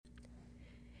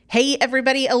Hey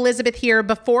everybody, Elizabeth here.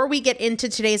 Before we get into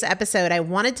today's episode, I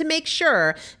wanted to make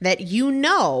sure that you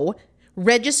know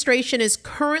registration is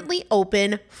currently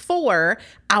open for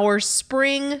our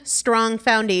Spring Strong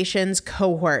Foundations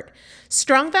cohort.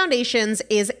 Strong Foundations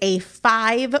is a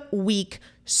 5-week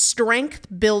strength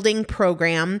building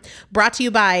program brought to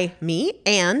you by me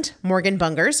and Morgan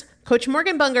Bungers. Coach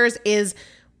Morgan Bungers is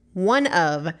one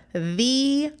of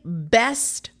the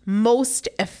best, most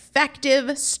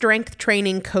effective strength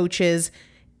training coaches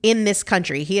in this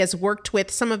country. He has worked with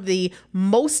some of the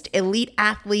most elite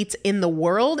athletes in the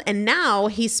world, and now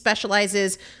he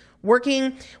specializes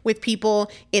working with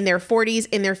people in their 40s,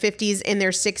 in their 50s, in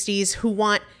their 60s who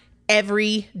want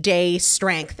everyday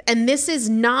strength. And this is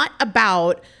not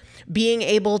about being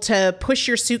able to push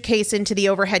your suitcase into the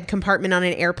overhead compartment on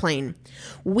an airplane.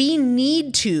 We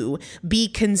need to be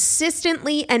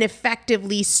consistently and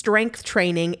effectively strength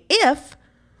training if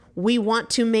we want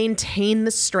to maintain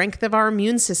the strength of our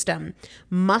immune system.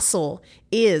 Muscle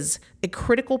is a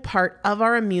critical part of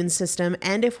our immune system,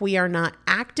 and if we are not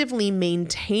actively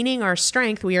maintaining our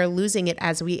strength, we are losing it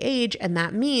as we age, and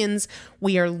that means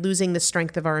we are losing the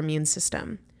strength of our immune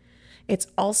system. It's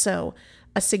also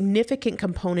a significant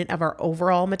component of our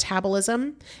overall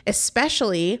metabolism,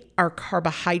 especially our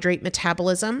carbohydrate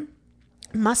metabolism.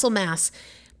 Muscle mass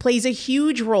plays a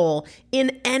huge role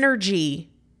in energy,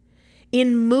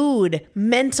 in mood,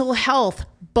 mental health,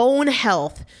 bone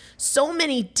health, so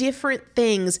many different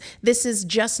things. This is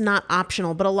just not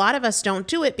optional, but a lot of us don't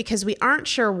do it because we aren't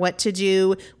sure what to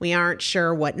do. We aren't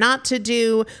sure what not to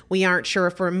do. We aren't sure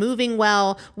if we're moving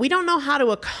well. We don't know how to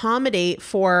accommodate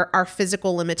for our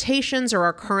physical limitations or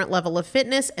our current level of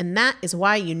fitness, and that is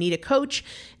why you need a coach,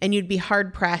 and you'd be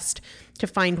hard-pressed to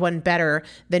find one better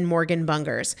than Morgan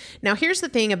Bungers. Now, here's the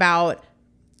thing about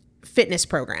fitness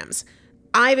programs.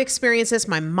 I've experienced this.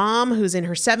 My mom, who's in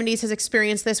her 70s, has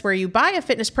experienced this, where you buy a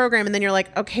fitness program and then you're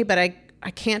like, okay, but I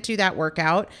can't do that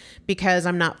workout because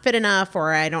I'm not fit enough,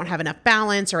 or I don't have enough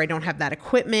balance, or I don't have that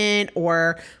equipment,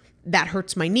 or that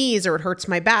hurts my knees, or it hurts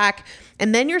my back.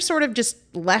 And then you're sort of just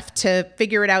left to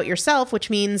figure it out yourself, which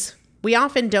means we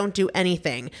often don't do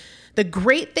anything. The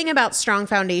great thing about Strong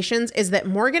Foundations is that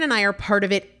Morgan and I are part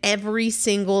of it every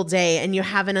single day, and you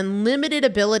have an unlimited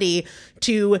ability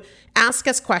to ask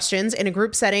us questions in a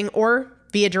group setting or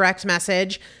via direct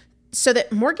message so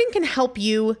that Morgan can help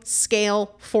you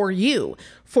scale for you,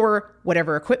 for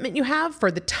whatever equipment you have, for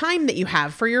the time that you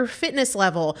have, for your fitness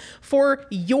level, for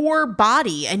your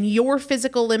body and your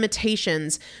physical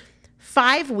limitations.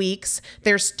 5 weeks,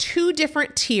 there's 2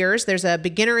 different tiers. There's a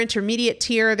beginner intermediate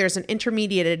tier. There's an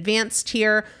intermediate advanced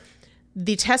tier.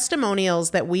 The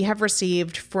testimonials that we have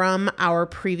received from our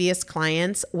previous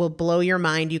clients will blow your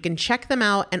mind. You can check them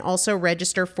out and also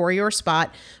register for your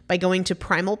spot by going to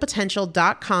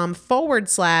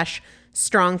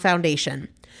primalpotential.com/strong foundation.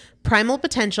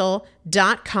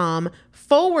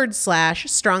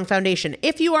 primalpotential.com/strong foundation.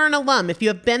 If you are an alum, if you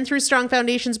have been through Strong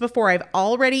Foundations before, I've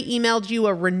already emailed you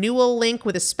a renewal link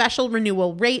with a special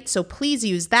renewal rate, so please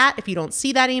use that. If you don't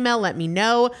see that email, let me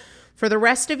know. For the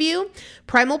rest of you,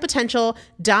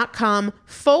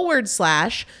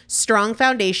 primalpotential.com/strong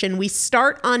foundation. We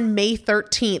start on May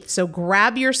 13th, so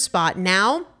grab your spot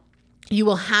now. You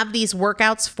will have these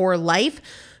workouts for life.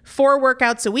 4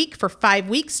 workouts a week for 5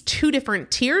 weeks, 2 different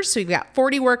tiers. So you've got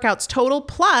 40 workouts total.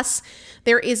 Plus,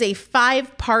 there is a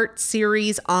 5-part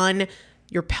series on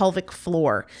your pelvic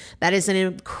floor. That is an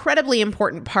incredibly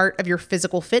important part of your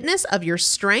physical fitness, of your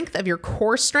strength, of your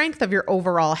core strength, of your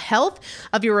overall health,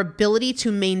 of your ability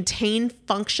to maintain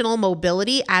functional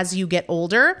mobility as you get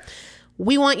older.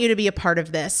 We want you to be a part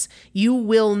of this. You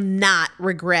will not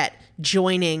regret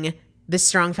joining the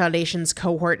Strong Foundations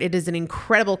cohort. It is an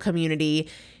incredible community.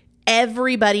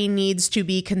 Everybody needs to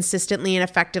be consistently and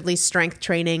effectively strength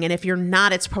training. And if you're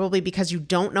not, it's probably because you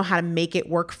don't know how to make it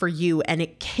work for you. And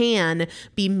it can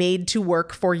be made to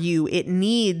work for you. It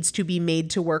needs to be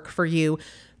made to work for you.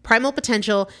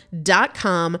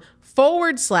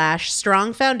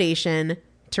 primalpotential.com/strong foundation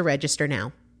to register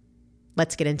now.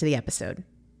 Let's get into the episode.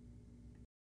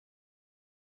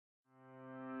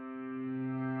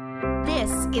 This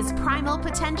is Primal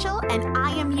Potential, and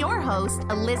I am your host,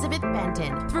 Elizabeth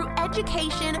Benton. Through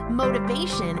education,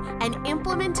 motivation, and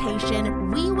implementation,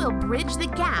 we will bridge the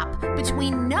gap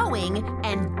between knowing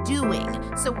and doing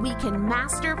so we can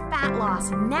master fat loss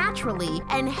naturally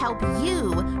and help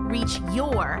you reach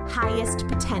your highest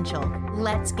potential.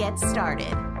 Let's get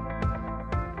started.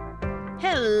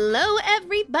 Hello,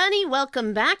 everybody.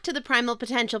 Welcome back to the Primal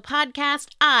Potential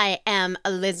Podcast. I am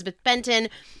Elizabeth Benton.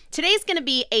 Today's going to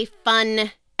be a fun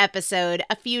episode.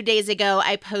 A few days ago,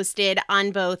 I posted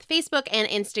on both Facebook and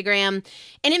Instagram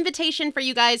an invitation for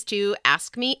you guys to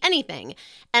ask me anything.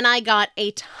 And I got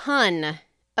a ton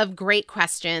of great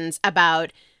questions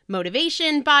about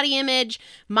motivation, body image,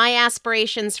 my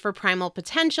aspirations for primal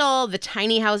potential, the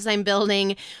tiny house I'm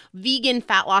building, vegan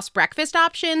fat loss breakfast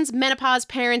options, menopause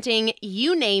parenting,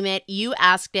 you name it, you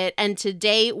asked it. And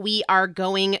today we are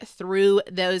going through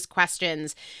those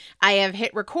questions. I have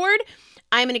hit record.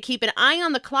 I'm going to keep an eye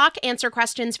on the clock, answer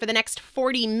questions for the next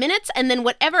 40 minutes, and then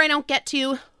whatever I don't get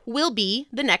to will be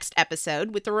the next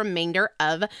episode with the remainder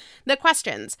of the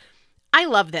questions. I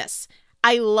love this.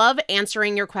 I love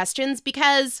answering your questions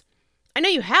because I know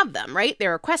you have them, right?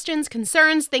 There are questions,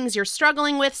 concerns, things you're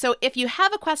struggling with. So if you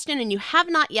have a question and you have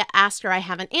not yet asked or I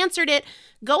haven't answered it,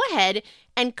 go ahead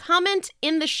and comment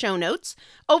in the show notes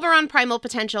over on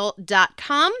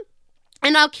primalpotential.com.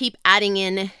 And I'll keep adding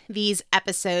in these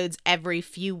episodes every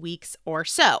few weeks or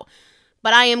so.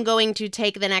 But I am going to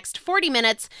take the next 40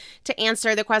 minutes to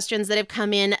answer the questions that have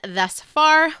come in thus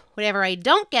far. Whatever I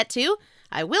don't get to,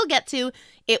 I will get to.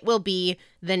 It will be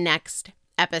the next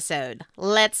episode.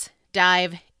 Let's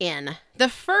dive in. The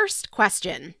first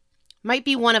question might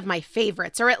be one of my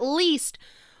favorites, or at least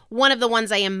one of the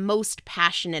ones I am most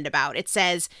passionate about. It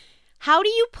says, how do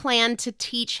you plan to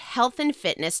teach health and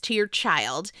fitness to your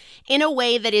child in a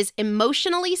way that is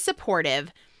emotionally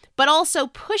supportive, but also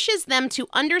pushes them to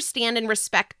understand and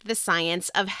respect the science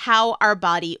of how our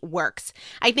body works?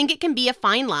 I think it can be a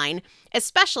fine line,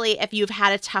 especially if you've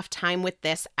had a tough time with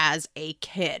this as a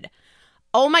kid.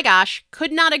 Oh my gosh,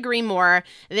 could not agree more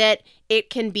that it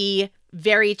can be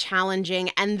very challenging.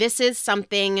 And this is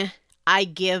something I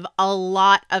give a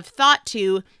lot of thought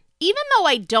to, even though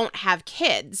I don't have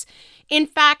kids. In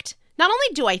fact, not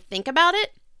only do I think about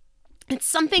it, it's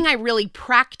something I really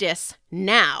practice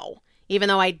now, even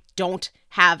though I don't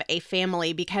have a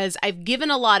family, because I've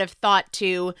given a lot of thought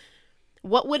to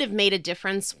what would have made a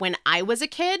difference when I was a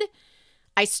kid.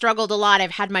 I struggled a lot.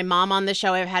 I've had my mom on the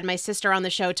show. I've had my sister on the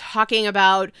show talking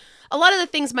about a lot of the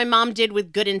things my mom did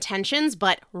with good intentions,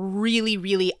 but really,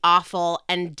 really awful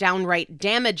and downright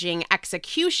damaging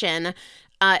execution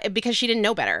because she didn't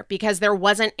know better, because there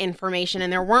wasn't information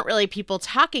and there weren't really people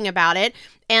talking about it.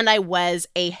 And I was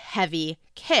a heavy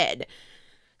kid.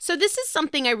 So this is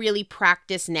something I really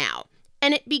practice now.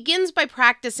 And it begins by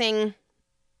practicing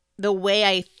the way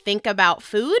I think about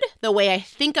food, the way I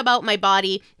think about my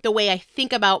body, the way I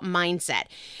think about mindset.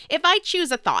 If I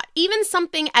choose a thought, even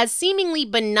something as seemingly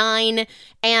benign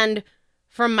and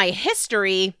from my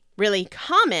history, really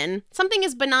common, something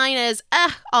as benign as,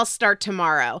 I'll start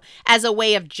tomorrow, as a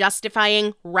way of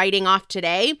justifying writing off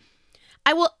today,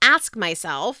 I will ask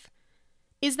myself,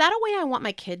 is that a way I want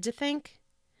my kid to think?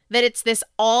 That it's this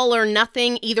all or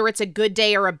nothing, either it's a good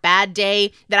day or a bad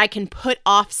day, that I can put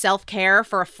off self-care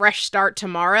for a fresh start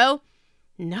tomorrow?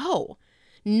 No,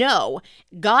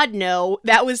 God, no.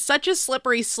 That was such a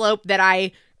slippery slope that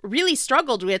I really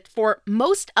struggled with for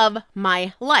most of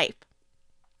my life.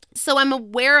 So I'm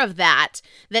aware of that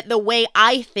the way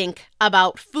I think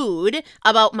about food,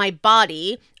 about my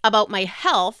body, about my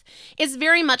health is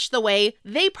very much the way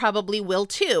they probably will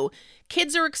too.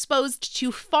 Kids are exposed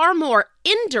to far more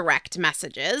indirect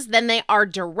messages than they are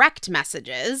direct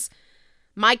messages.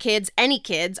 My kids, any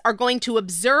kids, are going to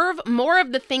observe more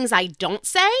of the things I don't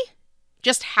say,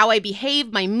 just how I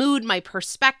behave, my mood, my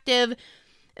perspective,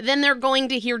 than they're going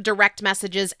to hear direct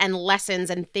messages and lessons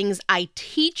and things I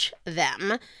teach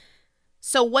them.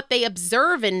 So what they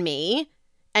observe in me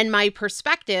and my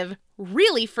perspective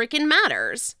really freaking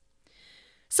matters.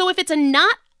 So if it's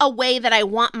not a way that I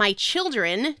want my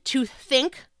children to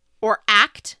think or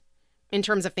act in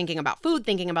terms of thinking about food,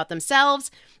 thinking about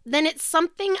themselves, then it's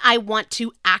something I want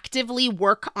to actively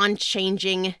work on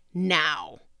changing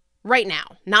now. Right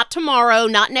now. Not tomorrow,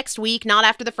 not next week, not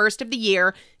after the first of the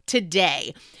year,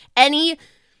 today. Any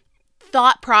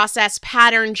thought process,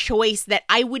 pattern, choice that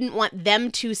I wouldn't want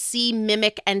them to see,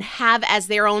 mimic, and have as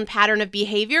their own pattern of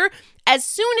behavior, as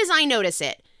soon as I notice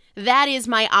it, that is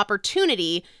my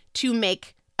opportunity to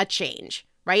make a change,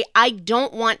 right? I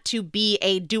don't want to be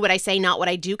a do what I say, not what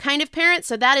I do kind of parent.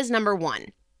 So that is number one.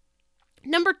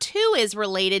 Number two is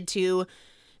related to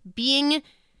being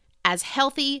as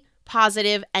healthy,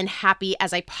 positive, and happy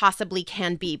as I possibly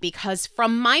can be. Because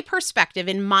from my perspective,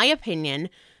 in my opinion,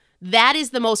 that is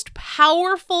the most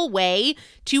powerful way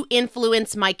to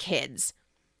influence my kids.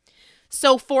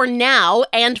 So for now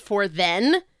and for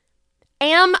then,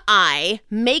 am I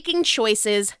making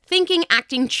choices, thinking,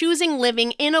 acting, choosing,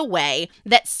 living in a way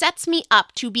that sets me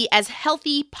up to be as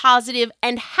healthy, positive,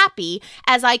 and happy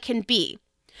as I can be?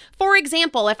 For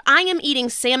example, if I am eating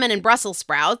salmon and Brussels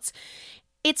sprouts,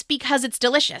 it's because it's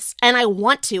delicious and I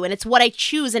want to, and it's what I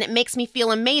choose, and it makes me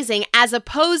feel amazing, as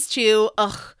opposed to,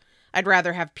 I'd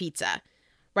rather have pizza,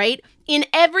 right? In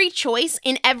every choice,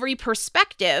 in every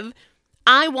perspective,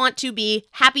 I want to be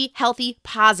happy, healthy,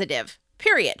 positive,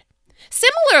 period.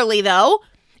 Similarly, though,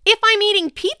 if I'm eating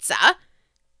pizza,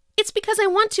 it's because I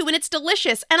want to and it's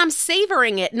delicious and I'm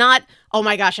savoring it, not, oh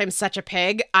my gosh, I'm such a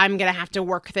pig, I'm going to have to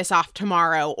work this off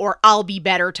tomorrow, or I'll be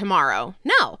better tomorrow.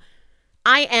 No,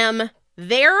 I am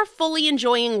there fully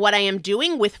enjoying what I am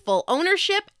doing with full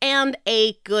ownership and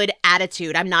a good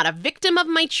attitude. I'm not a victim of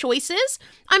my choices.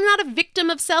 I'm not a victim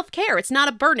of self-care. It's not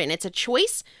a burden. It's a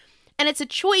choice. And it's a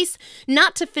choice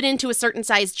not to fit into a certain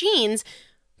size jeans,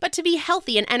 but to be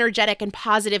healthy and energetic and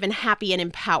positive and happy and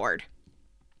empowered.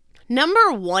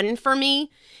 Number one for me,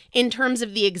 in terms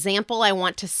of the example I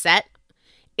want to set,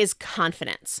 is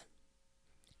confidence.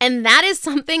 And that is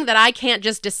something that I can't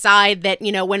just decide that,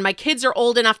 when my kids are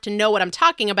old enough to know what I'm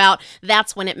talking about,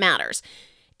 that's when it matters.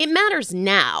 It matters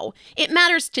now. It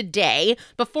matters today,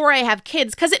 before I have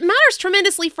kids, because it matters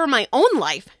tremendously for my own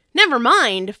life. Never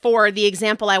mind for the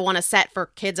example I want to set for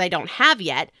kids I don't have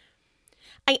yet.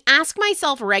 I ask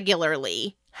myself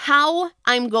regularly how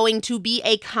I'm going to be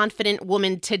a confident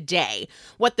woman today,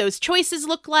 what those choices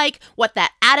look like, what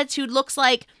that attitude looks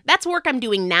like. That's work I'm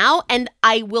doing now, and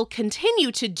I will continue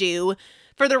to do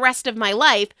for the rest of my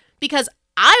life because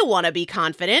I want to be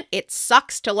confident. It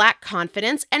sucks to lack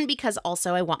confidence, and because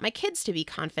also I want my kids to be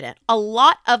confident. A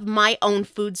lot of my own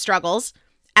food struggles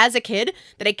as a kid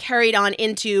that I carried on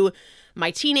into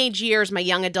my teenage years, my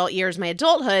young adult years, my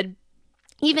adulthood,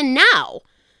 even now,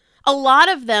 a lot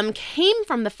of them came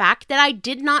from the fact that I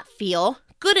did not feel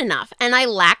good enough and I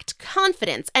lacked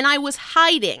confidence and I was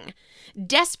hiding,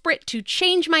 desperate to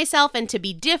change myself and to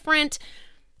be different.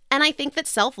 And I think that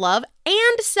self-love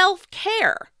and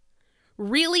self-care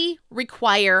really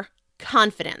require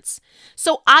confidence.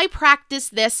 So I practice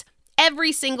this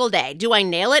every single day. Do I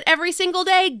nail it every single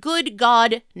day? Good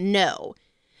God, no.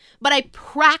 But I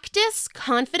practice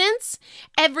confidence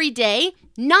every day,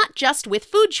 not just with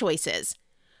food choices.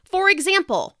 For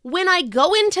example, when I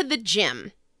go into the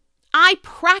gym, I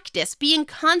practice being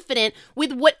confident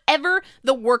with whatever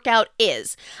the workout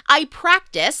is. I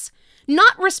practice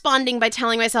not responding by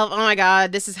telling myself, oh my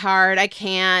God, this is hard, I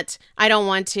can't, I don't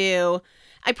want to.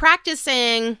 I practice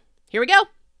saying, here we go,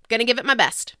 gonna give it my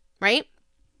best, right?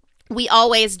 We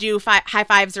always do high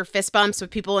fives or fist bumps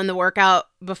with people in the workout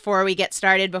before we get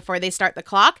started, before they start the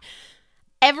clock.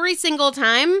 Every single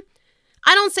time,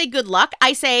 I don't say good luck,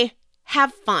 I say,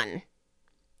 have fun.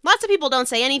 Lots of people don't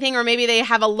say anything, or maybe they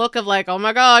have a look of like, oh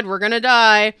my God, we're going to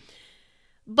die.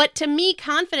 But to me,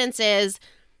 confidence is,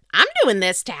 I'm doing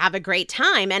this to have a great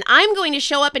time, and I'm going to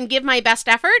show up and give my best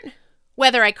effort,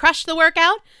 whether I crush the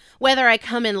workout, whether I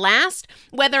come in last,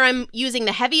 whether I'm using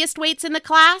the heaviest weights in the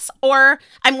class, or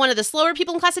I'm one of the slower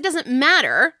people in class. It doesn't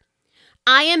matter.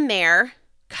 I am there,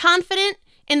 confident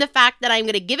in the fact that I'm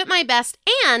going to give it my best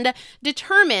and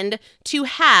determined to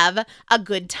have a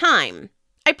good time.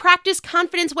 I practice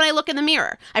confidence when I look in the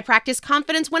mirror. I practice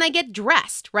confidence when I get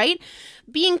dressed, right?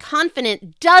 Being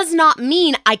confident does not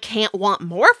mean I can't want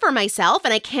more for myself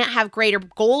and I can't have greater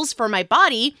goals for my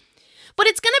body, but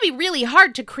it's going to be really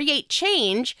hard to create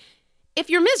change if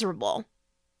you're miserable.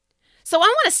 So I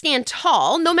want to stand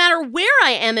tall no matter where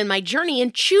I am in my journey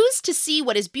and choose to see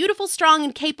what is beautiful, strong,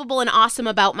 and capable and awesome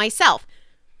about myself.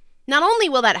 Not only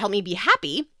will that help me be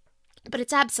happy, but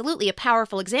it's absolutely a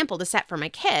powerful example to set for my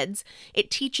kids.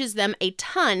 It teaches them a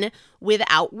ton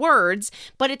without words,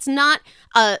 but it's not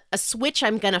a switch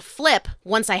I'm going to flip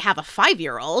once I have a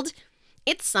 5-year-old.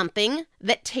 It's something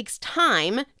that takes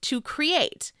time to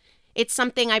create. It's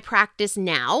something I practice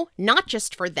now, not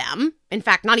just for them. In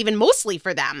fact, not even mostly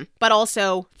for them, but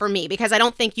also for me, because I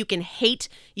don't think you can hate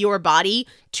your body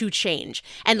to change.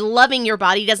 And loving your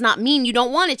body does not mean you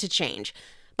don't want it to change.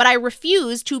 But I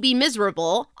refuse to be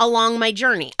miserable along my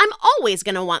journey. I'm always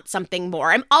going to want something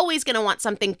more. I'm always going to want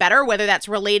something better, whether that's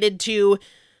related to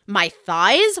my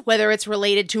thighs, whether it's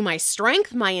related to my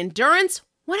strength, my endurance,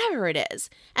 whatever it is.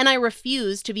 And I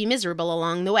refuse to be miserable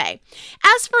along the way.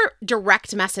 As for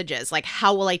direct messages, like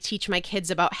how will I teach my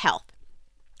kids about health?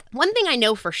 One thing I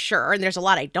know for sure, and there's a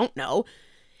lot I don't know,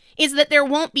 is that there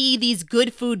won't be these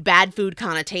good food, bad food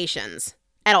connotations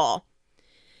at all.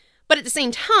 But at the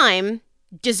same time,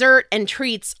 dessert and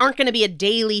treats aren't going to be a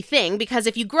daily thing, because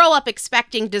if you grow up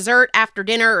expecting dessert after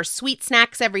dinner or sweet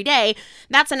snacks every day,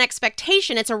 that's an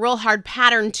expectation. It's a real hard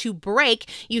pattern to break.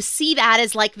 You see that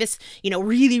as like this,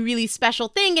 really, really special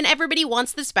thing, and everybody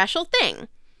wants the special thing.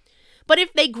 But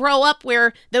if they grow up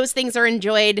where those things are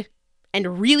enjoyed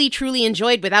and really truly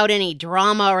enjoyed without any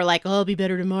drama or like, oh, I'll be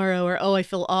better tomorrow, or oh, I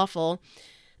feel awful,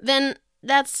 then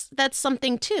that's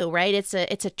something too, right? It's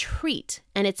a treat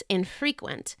and it's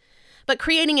infrequent. But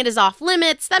creating it as off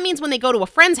limits, that means when they go to a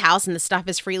friend's house and the stuff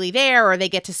is freely there, or they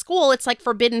get to school, it's like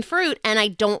forbidden fruit, and I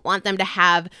don't want them to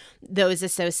have those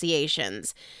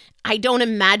associations. I don't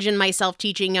imagine myself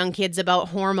teaching young kids about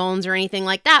hormones or anything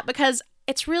like that, because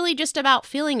it's really just about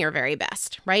feeling your very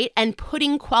best, right? And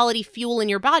putting quality fuel in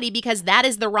your body, because that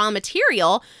is the raw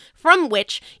material from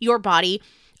which your body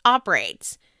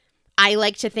operates. I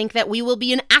like to think that we will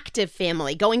be an active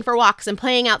family, going for walks and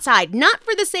playing outside, not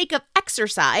for the sake of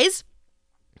exercise,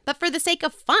 but for the sake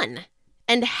of fun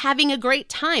and having a great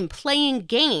time playing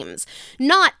games.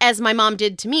 Not, as my mom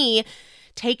did to me,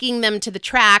 taking them to the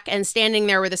track and standing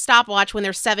there with a stopwatch when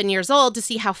they're 7 years old to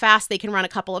see how fast they can run a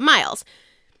couple of miles.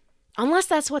 Unless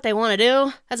that's what they want to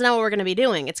do, that's not what we're going to be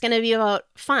doing. It's going to be about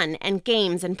fun and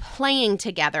games and playing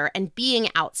together and being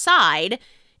outside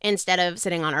instead of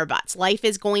sitting on our butts. Life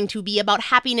is going to be about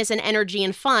happiness and energy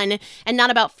and fun, and not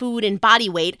about food and body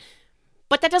weight.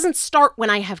 But that doesn't start when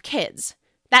I have kids.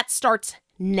 That starts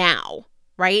now,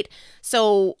 right?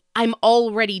 So I'm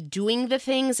already doing the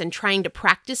things and trying to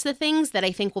practice the things that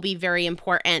I think will be very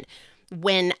important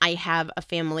when I have a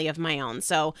family of my own.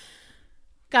 So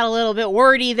got a little bit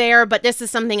wordy there, but this is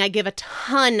something I give a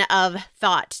ton of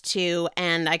thought to,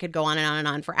 and I could go on and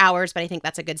on for hours, but I think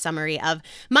that's a good summary of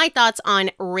my thoughts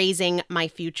on raising my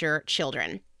future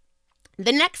children.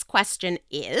 The next question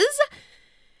is,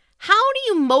 how do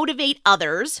you motivate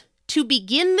others to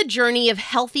begin the journey of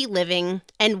healthy living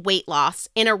and weight loss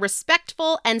in a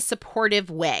respectful and supportive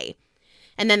way?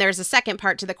 And then there's a second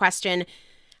part to the question,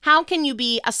 how can you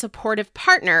be a supportive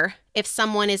partner if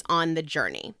someone is on the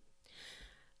journey?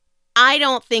 I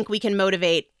don't think we can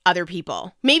motivate other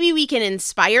people. Maybe we can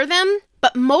inspire them,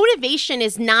 but motivation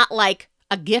is not like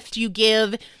a gift you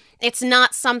give. It's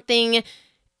not something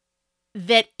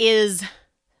that is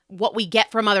what we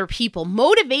get from other people.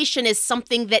 Motivation is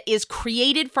something that is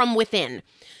created from within.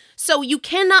 So you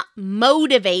cannot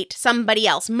motivate somebody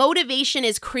else. Motivation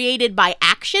is created by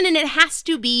action, and it has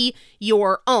to be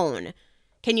your own.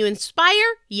 Can you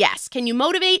inspire? Yes. Can you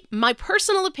motivate? My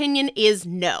personal opinion is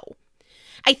no.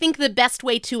 I think the best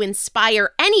way to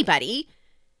inspire anybody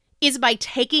is by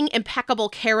taking impeccable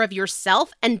care of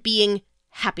yourself and being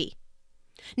happy.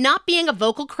 Not being a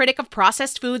vocal critic of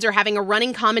processed foods or having a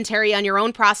running commentary on your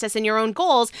own process and your own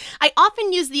goals. I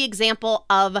often use the example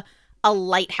of a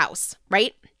lighthouse,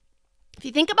 right? If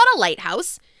you think about a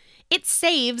lighthouse, it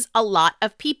saves a lot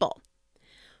of people.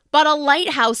 But a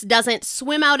lighthouse doesn't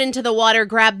swim out into the water,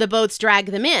 grab the boats,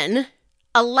 drag them in.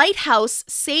 A lighthouse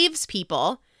saves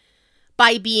people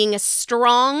by being a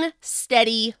strong,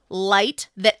 steady light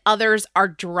that others are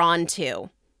drawn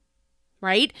to,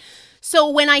 right? So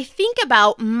when I think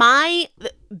about my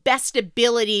best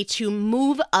ability to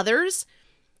move others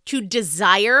to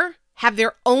have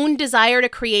their own desire to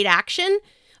create action,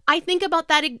 I think about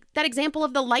that example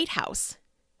of the lighthouse.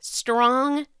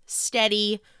 Strong,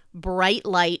 steady, bright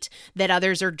light that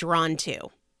others are drawn to.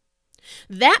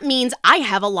 That means I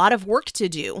have a lot of work to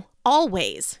do,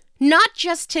 always. Not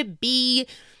just to be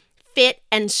fit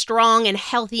and strong and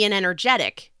healthy and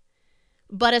energetic,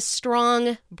 but a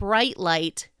strong, bright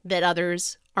light that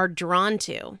others are drawn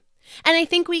to. And I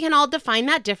think we can all define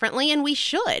that differently, and we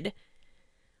should.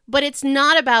 But it's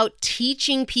not about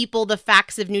teaching people the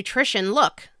facts of nutrition.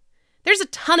 Look, there's a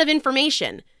ton of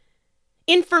information.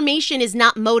 Information is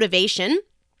not motivation.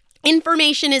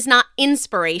 Information is not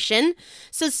inspiration.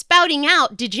 So spouting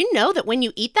out, did you know that when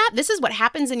you eat that, this is what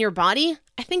happens in your body?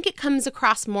 I think it comes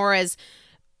across more as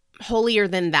holier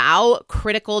than thou,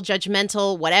 critical,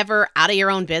 judgmental, whatever, out of your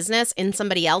own business in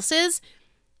somebody else's.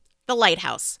 The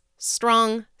lighthouse,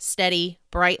 strong, steady,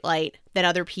 bright light that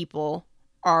other people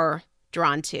are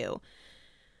drawn to.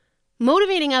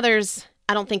 Motivating others,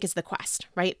 I don't think is the quest,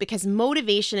 right? Because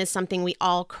motivation is something we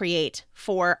all create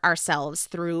for ourselves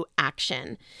through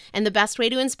action. And the best way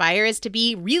to inspire is to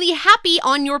be really happy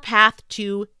on your path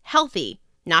to healthy.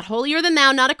 Not holier than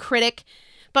thou, not a critic,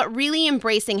 but really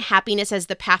embracing happiness as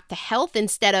the path to health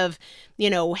instead of,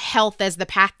 health as the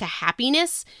path to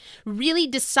happiness. Really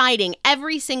deciding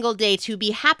every single day to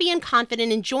be happy and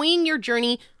confident, enjoying your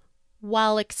journey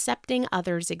while accepting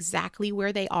others exactly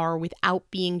where they are without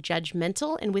being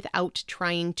judgmental and without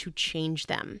trying to change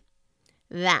them.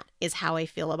 That is how I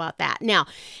feel about that. Now,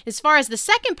 as far as the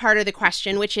second part of the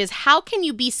question, which is how can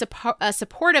you be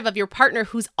supportive of your partner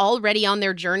who's already on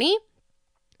their journey?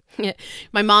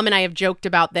 My mom and I have joked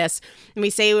about this, and we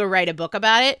say we'll write a book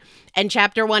about it, and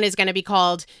chapter 1 is going to be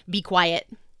called Be Quiet,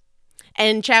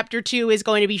 and chapter 2 is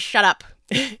going to be Shut Up.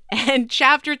 And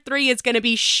chapter 3 is going to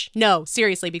be, shh, no,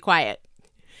 seriously, be quiet.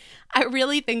 I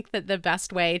really think that the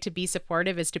best way to be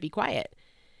supportive is to be quiet.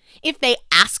 If they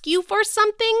ask you for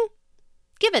something,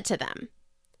 give it to them.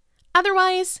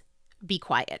 Otherwise, be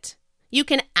quiet. You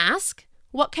can ask,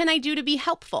 what can I do to be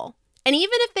helpful? And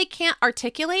even if they can't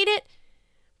articulate it,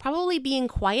 probably being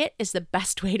quiet is the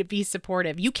best way to be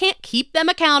supportive. You can't keep them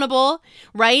accountable,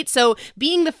 right? So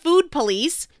being the food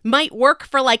police might work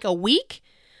for like a week,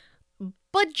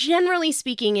 but generally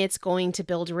speaking, it's going to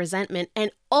build resentment.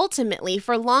 And ultimately,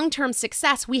 for long-term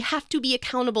success, we have to be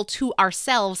accountable to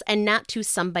ourselves and not to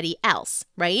somebody else,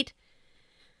 right?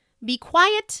 Be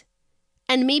quiet,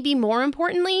 and maybe more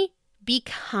importantly, be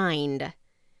kind.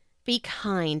 Be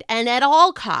kind, and at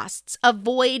all costs,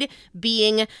 avoid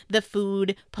being the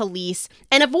food police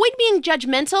and avoid being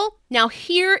judgmental. Now,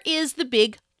 here is the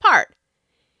big part.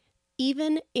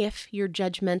 Even if you're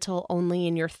judgmental only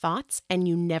in your thoughts and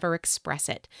you never express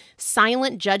it.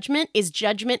 Silent judgment is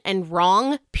judgment and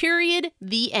wrong, period,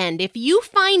 the end. If you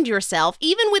find yourself,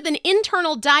 even with an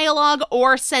internal dialogue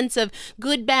or sense of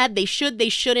good, bad, they should, they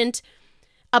shouldn't,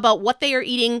 about what they are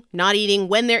eating, not eating,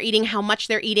 when they're eating, how much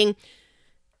they're eating,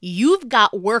 you've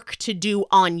got work to do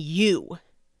on you.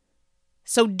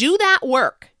 So do that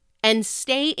work and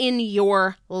stay in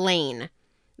your lane.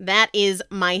 That is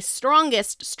my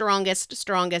strongest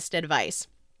advice.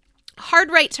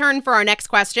 Hard right turn for our next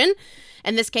question.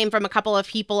 And this came from a couple of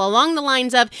people along the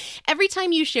lines of, every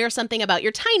time you share something about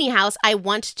your tiny house, I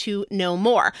want to know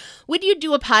more. Would you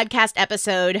do a podcast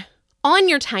episode on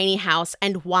your tiny house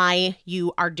and why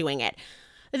you are doing it?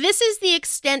 This is the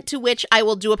extent to which I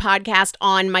will do a podcast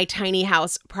on my tiny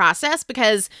house process,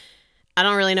 because I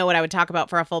don't really know what I would talk about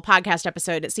for a full podcast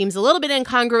episode. It seems a little bit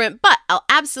incongruent, but I'll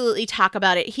absolutely talk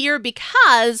about it here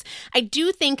because I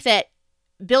do think that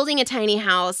building a tiny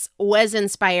house was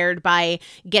inspired by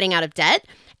getting out of debt,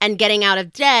 and getting out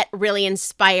of debt really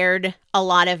inspired a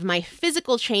lot of my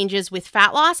physical changes with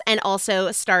fat loss and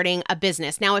also starting a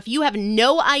business. Now, if you have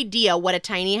no idea what a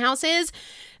tiny house is,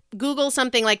 Google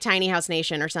something like Tiny House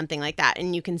Nation or something like that,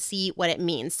 and you can see what it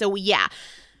means. So yeah,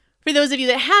 for those of you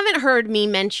that haven't heard me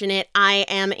mention it, I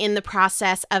am in the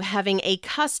process of having a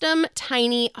custom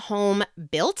tiny home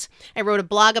built. I wrote a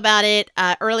blog about it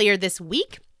earlier this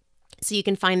week. So you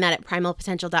can find that at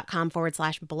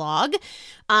primalpotential.com/blog.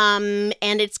 And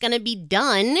it's going to be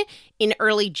done in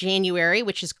early January,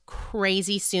 which is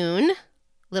crazy soon. A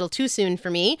little too soon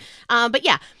for me. But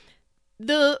yeah,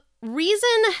 the reason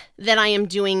that I am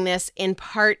doing this in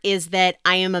part is that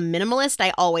I am a minimalist.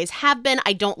 I always have been.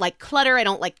 I don't like clutter. I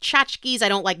don't like tchotchkes. I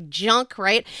don't like junk,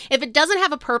 right? If it doesn't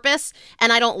have a purpose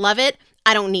and I don't love it,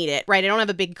 I don't need it, right? I don't have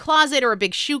a big closet or a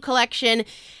big shoe collection.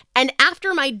 And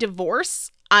after my divorce,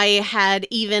 I had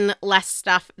even less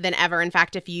stuff than ever. In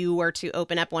fact, if you were to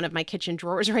open up one of my kitchen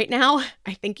drawers right now,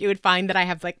 I think you would find that I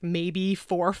have like maybe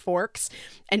 4 forks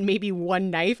and maybe 1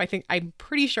 knife. I'm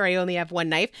pretty sure I only have 1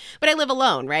 knife, but I live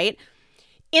alone, right?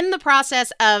 In the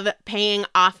process of paying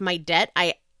off my debt,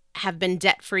 I have been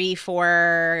debt-free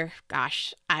for,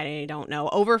 I don't know,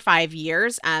 over 5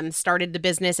 years. Started the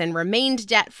business and remained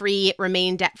debt-free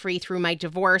through my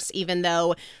divorce, even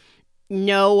though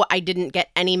no, I didn't get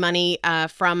any money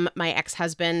from my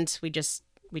ex-husband. We just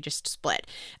split.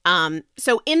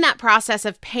 So in that process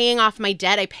of paying off my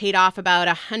debt, I paid off about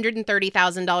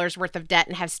 $130,000 worth of debt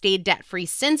and have stayed debt-free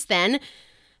since then.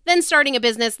 Then starting a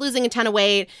business, losing a ton of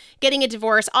weight, getting a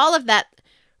divorce, all of that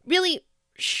really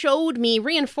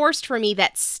reinforced for me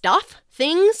that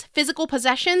things, physical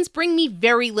possessions bring me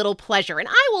very little pleasure. And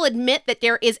I will admit that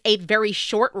there is a very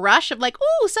short rush of like,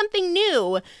 ooh, something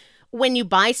new when you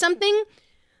buy something,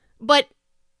 but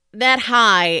that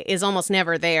high is almost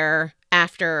never there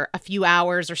after a few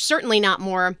hours, or certainly not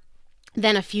more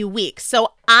than a few weeks.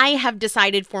 So I have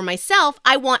decided for myself,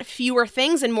 I want fewer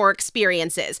things and more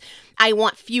experiences. I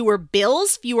want fewer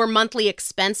bills, fewer monthly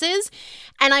expenses,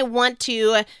 and I want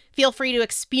to feel free to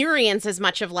experience as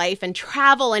much of life and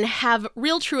travel and have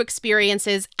real true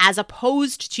experiences as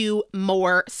opposed to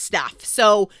more stuff.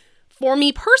 So for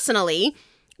me personally,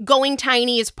 going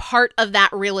tiny is part of that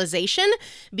realization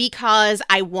because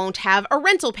I won't have a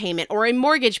rental payment or a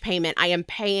mortgage payment. I am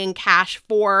paying cash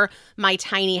for my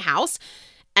tiny house,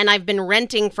 and I've been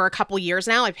renting for a couple years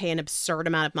now. I pay an absurd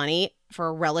amount of money for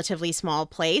a relatively small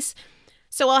place,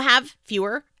 so I'll have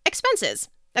fewer expenses.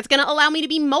 That's going to allow me to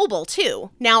be mobile too.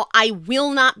 Now, I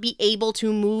will not be able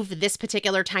to move this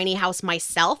particular tiny house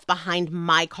myself behind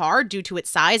my car due to its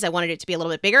size. I wanted it to be a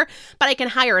little bit bigger, but I can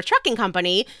hire a trucking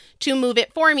company to move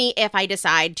it for me if I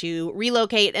decide to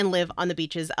relocate and live on the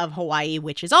beaches of Hawaii,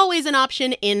 which is always an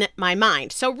option in my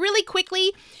mind. So really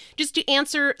quickly, just to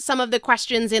answer some of the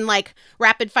questions in like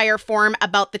rapid fire form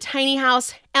about the tiny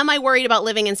house, am I worried about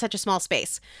living in such a small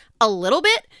space? A little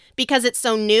bit because it's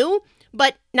so new,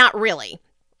 but not really.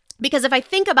 Because if I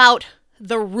think about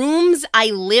the rooms I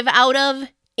live out of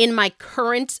in my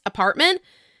current apartment,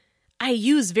 I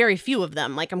use very few of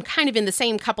them. Like I'm kind of in the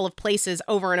same couple of places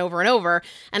over and over and over,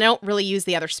 and I don't really use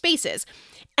the other spaces.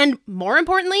 And more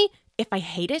importantly, if I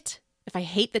hate it, if I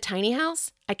hate the tiny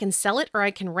house, I can sell it or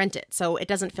I can rent it. So it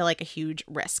doesn't feel like a huge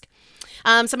risk.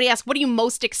 Somebody asked, what are you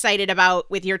most excited about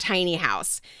with your tiny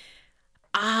house?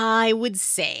 I would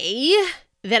say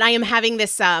that I am having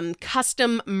this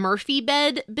custom Murphy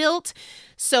bed built.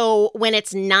 So when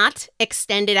it's not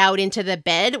extended out into the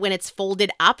bed, when it's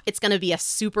folded up, it's going to be a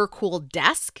super cool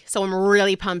desk. So I'm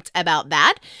really pumped about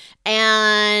that.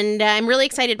 And I'm really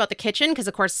excited about the kitchen because,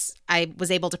 of course, I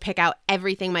was able to pick out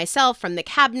everything myself from the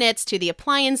cabinets to the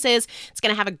appliances. It's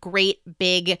going to have a great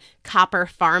big copper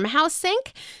farmhouse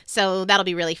sink. So that'll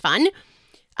be really fun.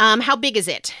 How big is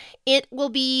it? It will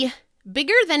be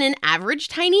bigger than an average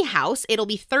tiny house. It'll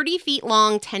be 30 feet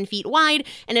long, 10 feet wide,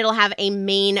 and it'll have a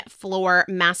main floor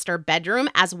master bedroom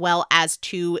as well as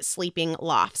 2 sleeping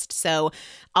lofts. So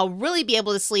I'll really be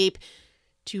able to sleep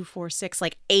 2, 4, 6,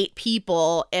 like 8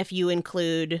 people if you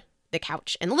include the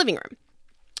couch and the living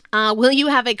room. Will you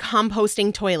have a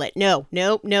composting toilet? No.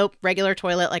 Regular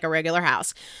toilet like a regular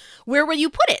house. Where will you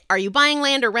put it? Are you buying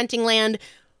land or renting land?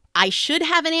 I should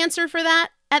have an answer for that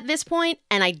at this point,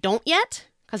 and I don't yet,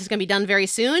 because it's going to be done very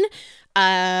soon,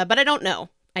 but I don't know.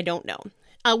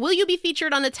 Will you be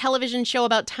featured on a television show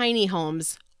about tiny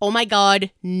homes? Oh my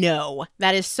God, no.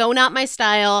 That is so not my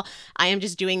style. I am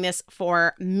just doing this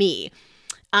for me.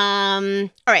 All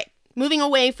right, moving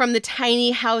away from the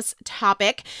tiny house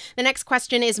topic, the next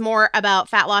question is more about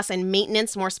fat loss and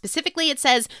maintenance. More specifically, it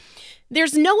says,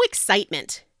 there's no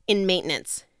excitement in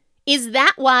maintenance. Is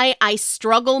that why I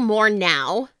struggle more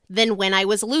now than when I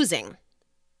was losing?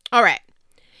 All right.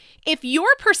 If your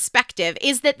perspective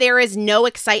is that there is no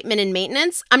excitement in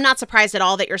maintenance, I'm not surprised at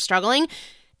all that you're struggling.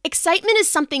 Excitement is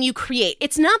something you create.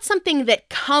 It's not something that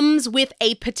comes with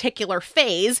a particular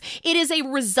phase. It is a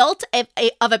result of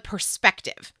a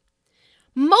perspective.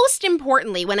 Most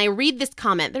importantly, when I read this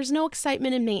comment, there's no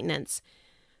excitement in maintenance.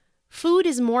 Food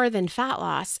is more than fat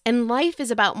loss, and life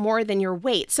is about more than your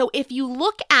weight. So if you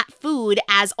look at food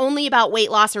as only about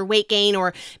weight loss or weight gain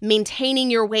or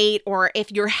maintaining your weight, or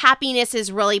if your happiness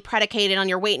is really predicated on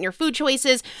your weight and your food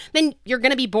choices, then you're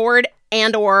going to be bored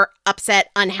and or upset,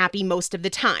 unhappy most of the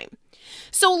time.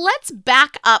 So let's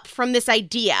back up from this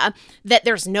idea that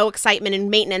there's no excitement in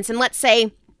maintenance, and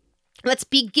let's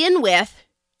begin with,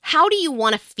 how do you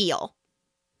want to feel?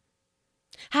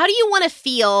 How do you want to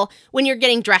feel when you're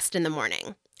getting dressed in the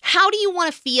morning? How do you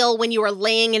want to feel when you are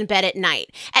laying in bed at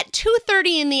night? At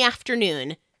 2:30 in the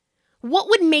afternoon, what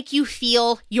would make you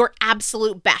feel your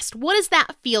absolute best? What does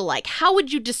that feel like? How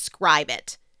would you describe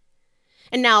it?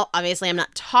 And now, obviously, I'm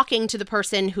not talking to the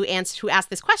person who asked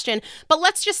this question, but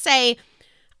let's just say,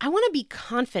 I want to be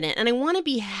confident and I want to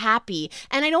be happy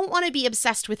and I don't want to be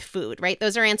obsessed with food, right?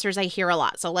 Those are answers I hear a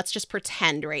lot. So let's just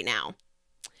pretend right now.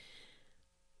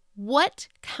 What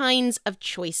kinds of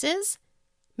choices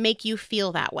make you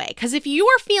feel that way? Because if you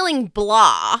are feeling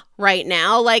blah right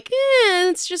now, like,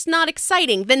 it's just not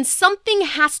exciting, then something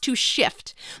has to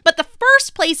shift. But the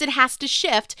first place it has to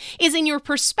shift is in your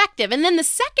perspective. And then the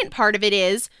second part of it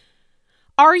is,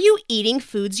 are you eating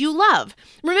foods you love?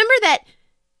 Remember that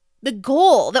the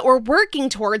goal that we're working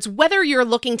towards, whether you're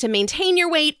looking to maintain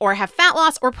your weight or have fat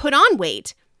loss or put on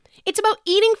weight, it's about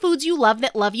eating foods you love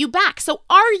that love you back. So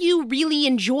are you really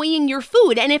enjoying your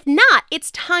food? And if not,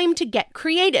 it's time to get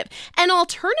creative. And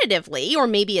alternatively, or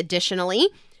maybe additionally,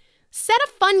 set a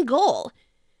fun goal.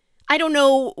 I don't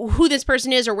know who this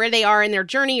person is or where they are in their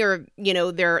journey or,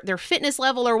 their fitness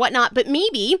level or whatnot, but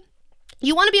maybe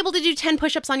you want to be able to do 10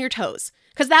 push-ups on your toes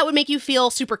because that would make you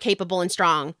feel super capable and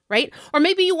strong, right? Or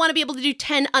maybe you want to be able to do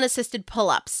 10 unassisted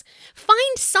pull-ups.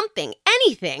 Find something,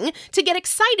 anything to get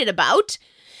excited about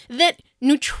that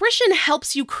nutrition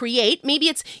helps you create. Maybe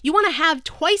it's you want to have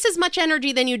twice as much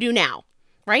energy than you do now,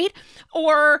 right?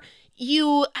 Or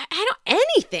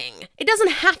anything. It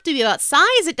doesn't have to be about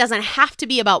size. It doesn't have to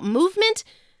be about movement,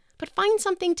 but find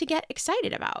something to get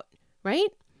excited about, right?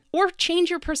 Or change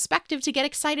your perspective to get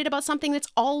excited about something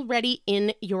that's already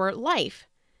in your life.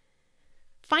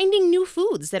 finding new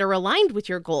foods that are aligned with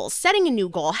your goals, setting a new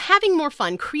goal, having more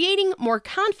fun, creating more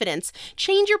confidence.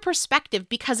 Change your perspective,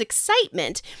 because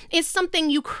excitement is something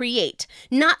you create,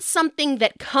 not something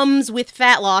that comes with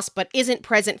fat loss but isn't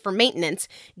present for maintenance.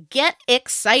 Get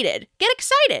excited. Get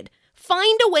excited.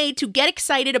 Find a way to get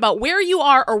excited about where you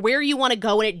are or where you want to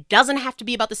go, and it doesn't have to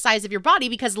be about the size of your body,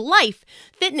 because life,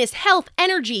 fitness, health,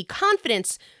 energy,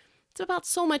 confidence, it's about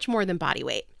so much more than body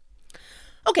weight.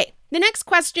 Okay, the next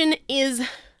question is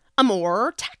a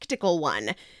more tactical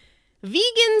one.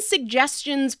 Vegan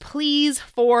suggestions, please,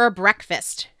 for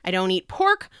breakfast. I don't eat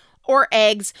pork or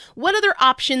eggs. What other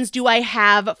options do I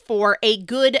have for a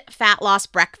good fat loss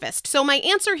breakfast? So my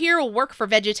answer here will work for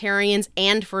vegetarians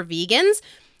and for vegans.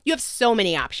 You have so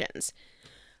many options.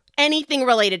 Anything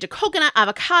related to coconut,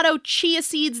 avocado, chia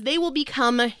seeds, they will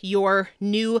become your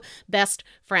new best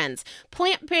friends.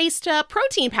 Plant-based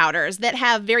protein powders that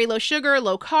have very low sugar,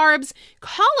 low carbs,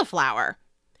 cauliflower.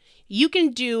 You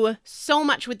can do so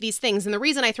much with these things. And the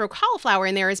reason I throw cauliflower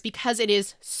in there is because it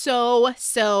is so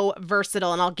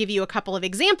versatile. And I'll give you a couple of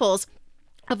examples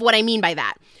of what I mean by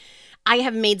that. I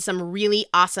have made some really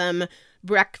awesome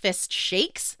breakfast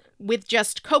shakes with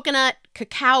just coconut,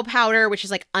 cacao powder, which is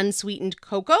like unsweetened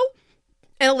cocoa,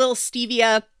 and a little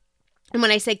stevia. And when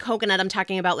I say coconut, I'm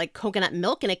talking about like coconut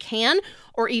milk in a can,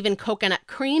 or even coconut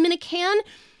cream in a can.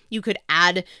 You could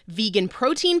add vegan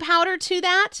protein powder to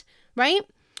that, right?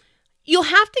 You'll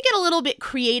have to get a little bit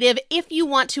creative if you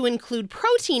want to include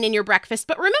protein in your breakfast.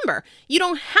 But remember, you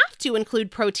don't have to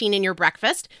include protein in your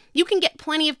breakfast. You can get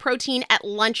plenty of protein at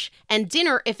lunch and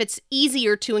dinner if it's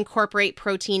easier to incorporate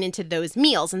protein into those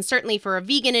meals. And certainly for a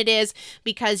vegan it is,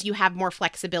 because you have more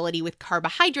flexibility with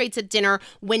carbohydrates at dinner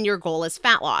when your goal is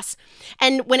fat loss.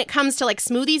 And when it comes to like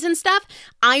smoothies and stuff,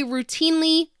 I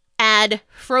routinely add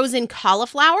frozen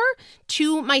cauliflower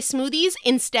to my smoothies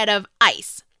instead of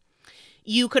ice.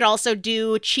 You could also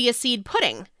do chia seed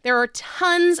pudding. There are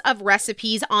tons of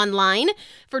recipes online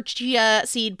for chia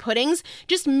seed puddings.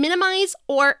 Just minimize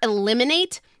or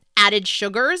eliminate added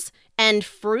sugars and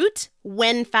fruit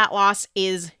when fat loss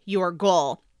is your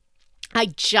goal. I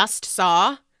just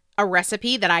saw a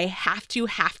recipe that I have to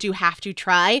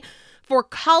try for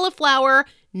cauliflower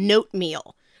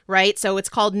oatmeal, right? So it's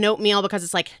called oatmeal because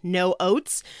it's like no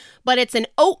oats, but it's an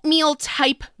oatmeal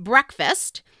type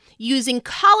breakfast using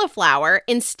cauliflower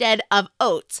instead of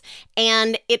oats.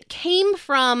 And it came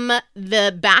from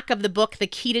the back of the book, The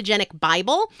Ketogenic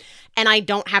Bible. And I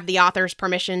don't have the author's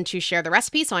permission to share the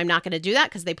recipe, so I'm not going to do that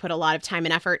because they put a lot of time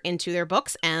and effort into their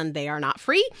books and they are not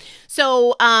free.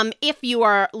 So if you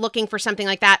are looking for something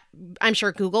like that, I'm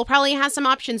sure Google probably has some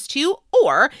options too.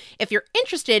 Or if you're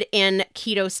interested in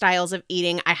keto styles of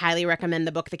eating, I highly recommend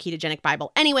the book, The Ketogenic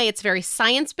Bible. Anyway, it's very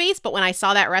science-based, but when I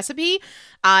saw that recipe,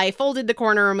 I folded the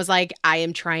corner and was like, I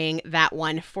am trying that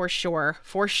one for sure.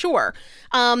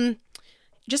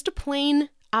 Just a plain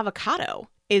avocado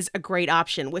is a great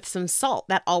option with some salt.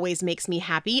 That always makes me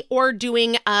happy. Or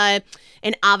doing an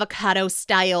avocado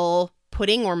style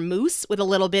pudding or mousse with a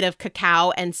little bit of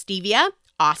cacao and stevia.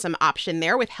 Awesome option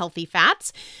there with healthy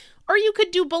fats. Or you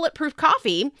could do bulletproof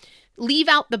coffee, leave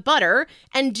out the butter,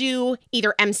 and do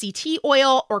either MCT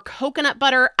oil or coconut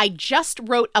butter. I just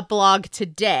wrote a blog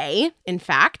today, in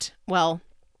fact. Well,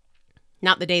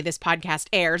 not the day this podcast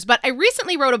airs, but I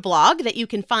recently wrote a blog that you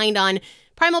can find on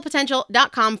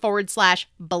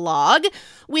primalpotential.com/blog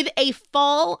with a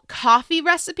fall coffee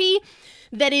recipe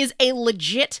that is a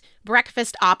legit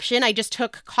breakfast option. I just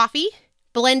took coffee,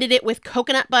 blended it with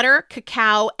coconut butter,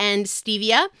 cacao, and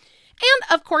stevia. And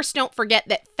of course, don't forget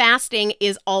that fasting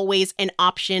is always an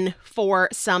option for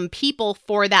some people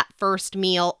for that first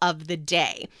meal of the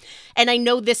day. And I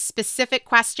know this specific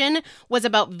question was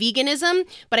about veganism,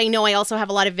 but I know I also have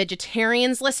a lot of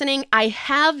vegetarians listening. I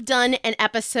have done an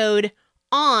episode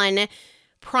on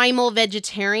Primal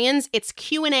Vegetarians. It's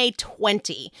Q&A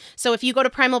 20. So if you go to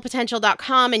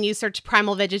primalpotential.com and you search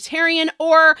Primal Vegetarian,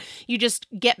 or you just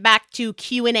get back to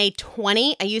Q&A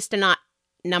 20, I used to not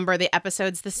number the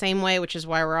episodes the same way, which is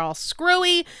why we're all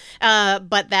screwy,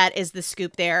 but that is the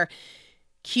scoop there.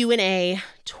 Q&A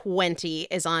 20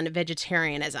 is on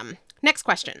vegetarianism. Next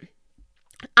question.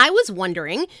 I was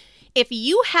wondering if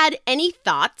you had any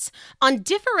thoughts on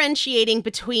differentiating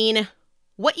between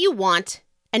what you want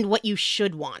and what you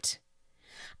should want.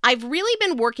 I've really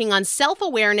been working on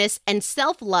self-awareness and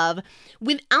self-love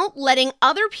without letting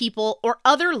other people or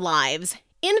other lives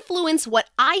influence what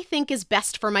I think is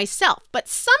best for myself. But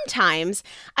sometimes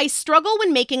I struggle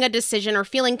when making a decision or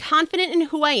feeling confident in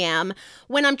who I am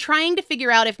when I'm trying to figure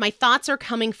out if my thoughts are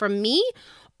coming from me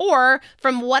or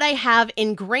from what I have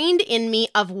ingrained in me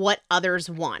of what others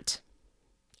want.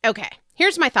 Okay,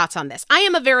 here's my thoughts on this. I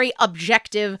am a very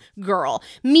objective girl,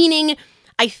 meaning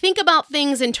I think about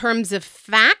things in terms of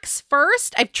facts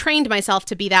first. I've trained myself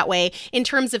to be that way in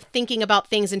terms of thinking about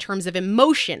things in terms of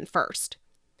emotion first.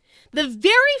 The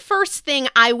very first thing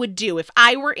I would do if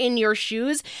I were in your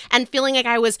shoes and feeling like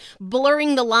I was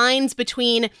blurring the lines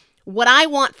between what I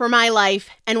want for my life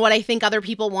and what I think other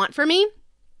people want for me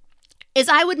is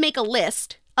I would make a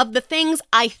list of the things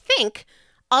I think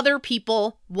other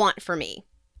people want for me.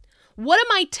 What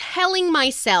am I telling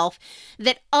myself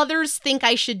that others think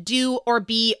I should do or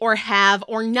be or have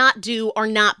or not do or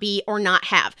not be or not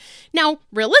have? Now,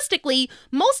 realistically,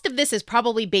 most of this is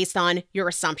probably based on your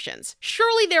assumptions.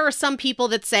 Surely there are some people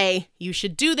that say you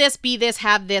should do this, be this,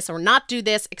 have this, or not do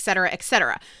this, etc.,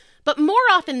 etc. But more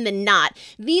often than not,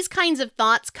 these kinds of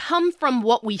thoughts come from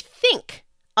what we think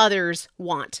others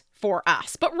want for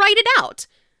us. But write it out.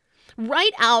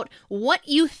 Write out what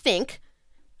you think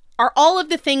are all of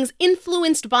the things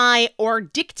influenced by or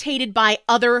dictated by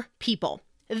other people.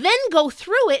 Then go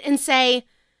through it and say,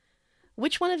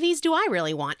 which one of these do I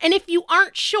really want? And if you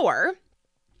aren't sure,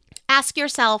 ask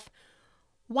yourself,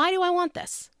 why do I want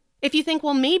this? If you think,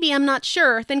 well, maybe I'm not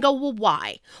sure, then go, well,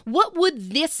 why? What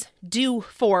would this do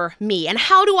for me? And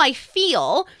how do I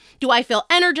feel? Do I feel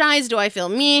energized? Do I feel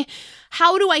me?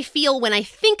 How do I feel when I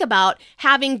think about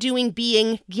having, doing,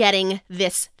 being, getting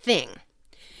this thing?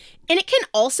 And it can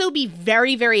also be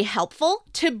very, very helpful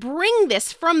to bring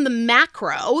this from the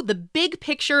macro, the big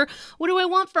picture, what do I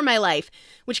want for my life,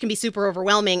 which can be super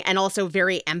overwhelming and also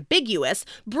very ambiguous.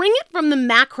 Bring it from the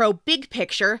macro, big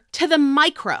picture, to the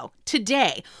micro,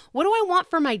 today. What do I want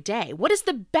for my day? What is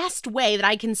the best way that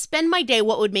I can spend my day?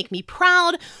 What would make me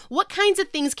proud? What kinds of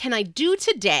things can I do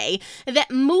today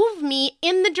that move me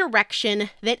in the direction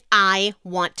that I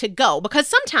want to go? Because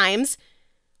sometimes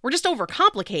we're just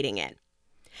overcomplicating it.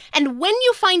 And when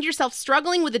you find yourself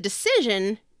struggling with a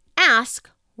decision, ask,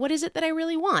 what is it that I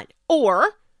really want?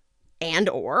 Or,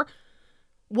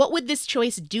 what would this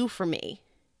choice do for me?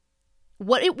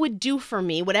 What it would do for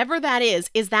me, whatever that is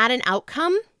that an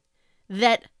outcome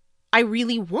that I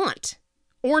really want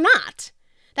or not?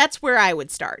 That's where I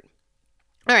would start.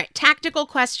 All right, tactical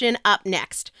question up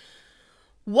next.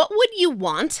 What would you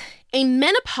want a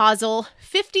menopausal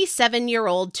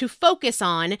 57-year-old to focus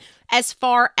on as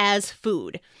far as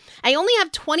food? I only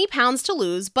have 20 pounds to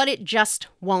lose, but it just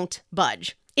won't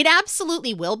budge. It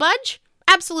absolutely will budge.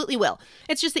 Absolutely will.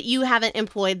 It's just that you haven't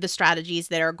employed the strategies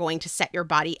that are going to set your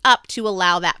body up to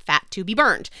allow that fat to be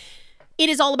burned. It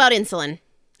is all about insulin.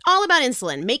 All about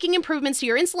insulin, making improvements to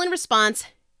your insulin response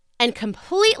and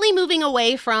completely moving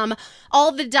away from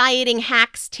all the dieting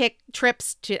hacks, tips,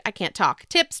 tricks,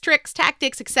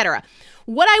 tactics, etc.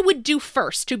 What I would do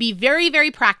first, to be very,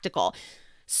 very practical,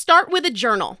 start with a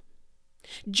journal.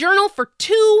 Journal for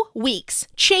 2 weeks.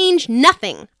 Change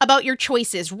nothing about your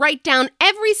choices. Write down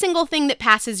every single thing that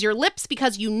passes your lips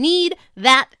because you need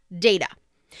that data.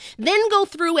 Then go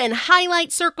through and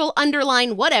highlight, circle,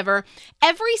 underline, whatever,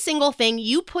 every single thing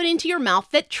you put into your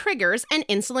mouth that triggers an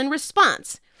insulin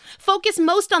response. Focus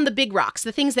most on the big rocks,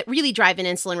 the things that really drive an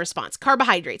insulin response.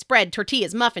 Carbohydrates, bread,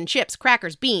 tortillas, muffin, chips,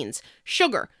 crackers, beans,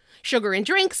 sugar. Sugar in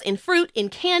drinks, in fruit, in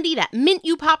candy, that mint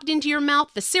you popped into your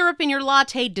mouth, the syrup in your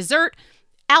latte, dessert,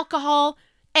 alcohol,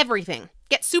 everything.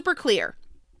 Get super clear.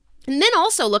 And then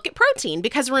also look at protein,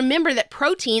 because remember that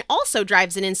protein also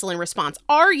drives an insulin response.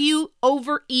 Are you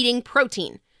overeating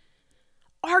protein?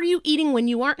 Are you eating when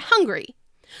you aren't hungry?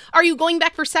 Are you going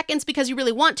back for seconds because you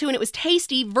really want to and it was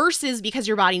tasty versus because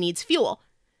your body needs fuel?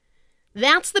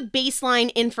 That's the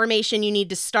baseline information you need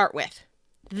to start with.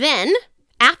 Then,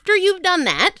 after you've done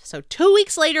that, so 2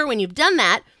 weeks later when you've done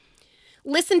that,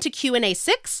 listen to Q&A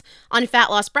 6 on Fat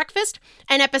Loss Breakfast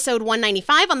and episode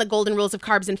 195 on the golden rules of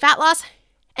carbs and fat loss,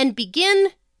 and begin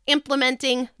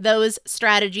implementing those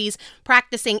strategies,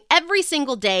 practicing every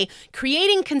single day,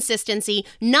 creating consistency,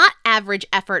 not average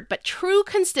effort, but true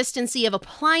consistency of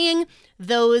applying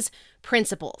those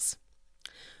principles.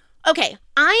 Okay,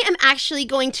 I am actually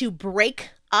going to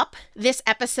break up this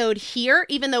episode here,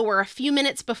 even though we're a few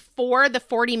minutes before the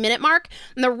 40-minute mark.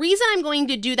 And the reason I'm going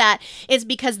to do that is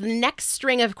because the next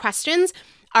string of questions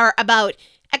are about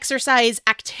exercise,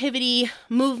 activity,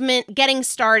 movement, getting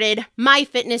started, my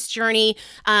fitness journey,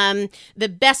 the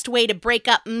best way to break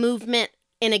up movement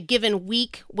in a given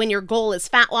week when your goal is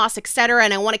fat loss, etc.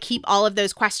 And I want to keep all of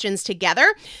those questions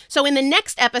together. So in the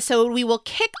next episode, we will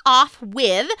kick off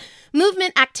with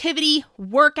movement, activity,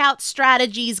 workout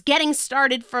strategies, getting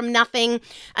started from nothing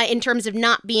in terms of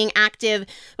not being active.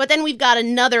 But then we've got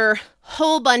another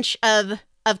whole bunch of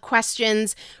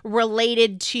questions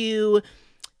related to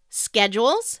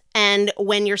schedules, and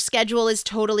when your schedule is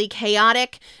totally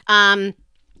chaotic,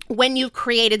 when you've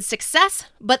created success,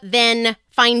 but then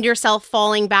find yourself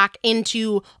falling back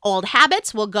into old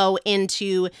habits. We'll go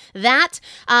into that.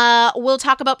 We'll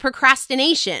talk about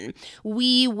procrastination.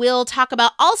 We will talk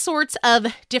about all sorts of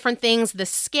different things, the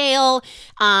scale,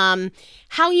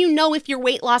 how you know if your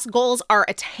weight loss goals are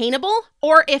attainable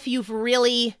or if you've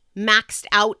really maxed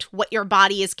out what your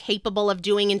body is capable of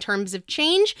doing in terms of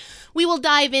change. We will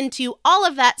dive into all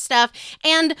of that stuff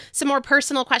and some more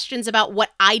personal questions about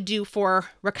what I do for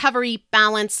recovery,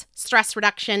 balance, stress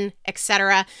reduction,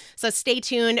 etc. So stay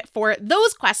tuned for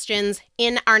those questions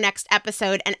in our next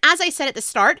episode. And as I said at the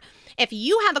start, if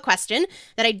you have a question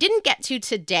that I didn't get to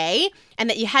today and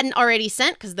that you hadn't already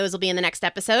sent, because those will be in the next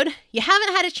episode, you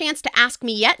haven't had a chance to ask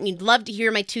me yet and you'd love to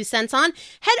hear my 2 cents on,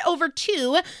 head over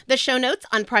to the show notes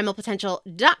on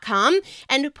primalpotential.com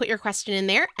and put your question in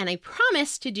there. And I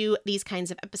promise to do these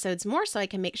kinds of episodes more so I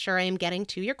can make sure I am getting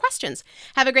to your questions.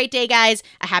 Have a great day, guys.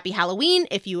 A happy Halloween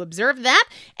if you observe that,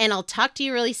 and I'll talk to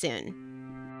you really soon.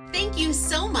 Thank you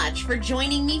so much for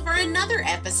joining me for another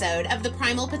episode of the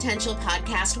Primal Potential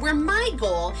Podcast, where my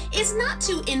goal is not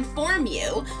to inform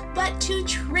you, but to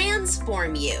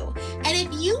transform you. And if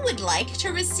you would like to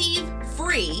receive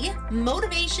free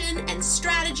motivation and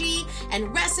strategy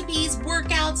and recipes,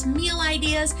 workouts, meal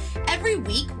ideas every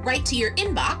week right to your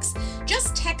inbox,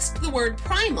 just text the word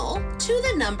primal to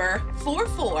the number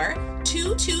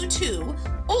 44222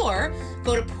 or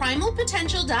go to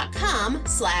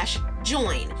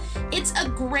primalpotential.com/join. It's a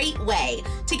great way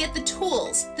to get the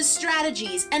tools, the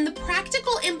strategies, and the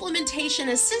practical implementation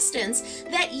assistance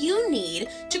that you need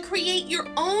to create your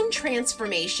own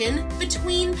transformation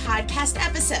between podcast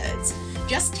episodes.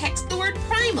 Just text the word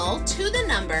primal to the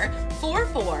number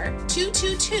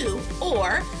 44222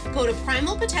 or go to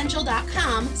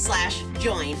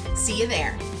primalpotential.com/join. See you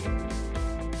there.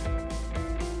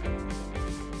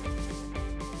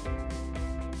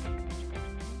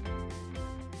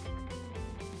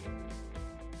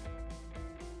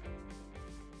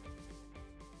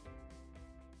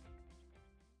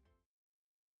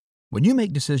 When you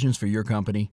make decisions for your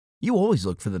company, you always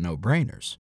look for the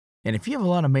no-brainers. And if you have a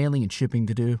lot of mailing and shipping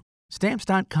to do,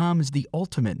 Stamps.com is the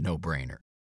ultimate no-brainer.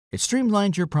 It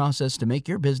streamlines your process to make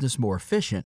your business more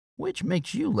efficient, which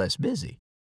makes you less busy.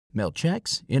 Mail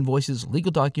checks, invoices,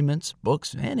 legal documents,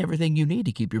 books, and everything you need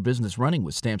to keep your business running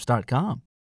with Stamps.com.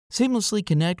 Seamlessly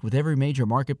connect with every major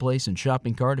marketplace and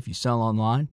shopping cart if you sell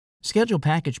online. Schedule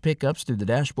package pickups through the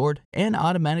dashboard and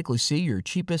automatically see your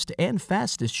cheapest and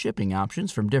fastest shipping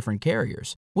options from different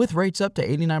carriers, with rates up to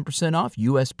 89% off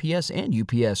USPS and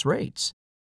UPS rates.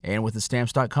 And with the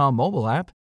Stamps.com mobile app,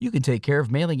 you can take care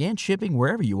of mailing and shipping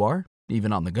wherever you are,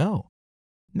 even on the go.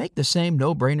 Make the same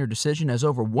no-brainer decision as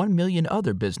over 1 million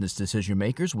other business decision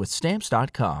makers with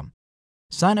Stamps.com.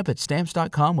 Sign up at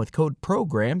Stamps.com with code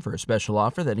PROGRAM for a special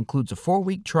offer that includes a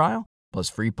 4-week trial,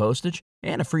 plus free postage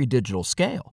and a free digital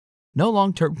scale. No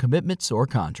long-term commitments or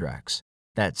contracts.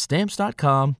 That's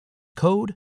Stamps.com,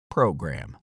 code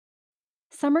PROGRAM.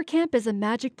 Summer camp is a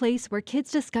magic place where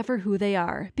kids discover who they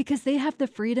are because they have the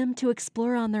freedom to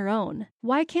explore on their own.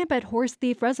 Y Camp at Horse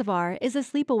Thief Reservoir is a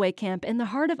sleepaway camp in the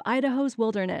heart of Idaho's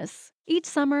wilderness. Each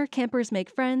summer, campers make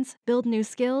friends, build new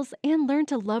skills, and learn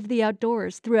to love the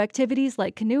outdoors through activities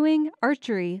like canoeing,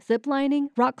 archery, ziplining,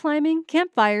 rock climbing,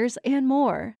 campfires, and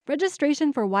more.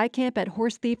 Registration for Y Camp at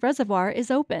Horse Thief Reservoir is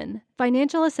open.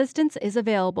 Financial assistance is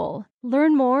available.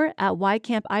 Learn more at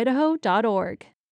ycampidaho.org.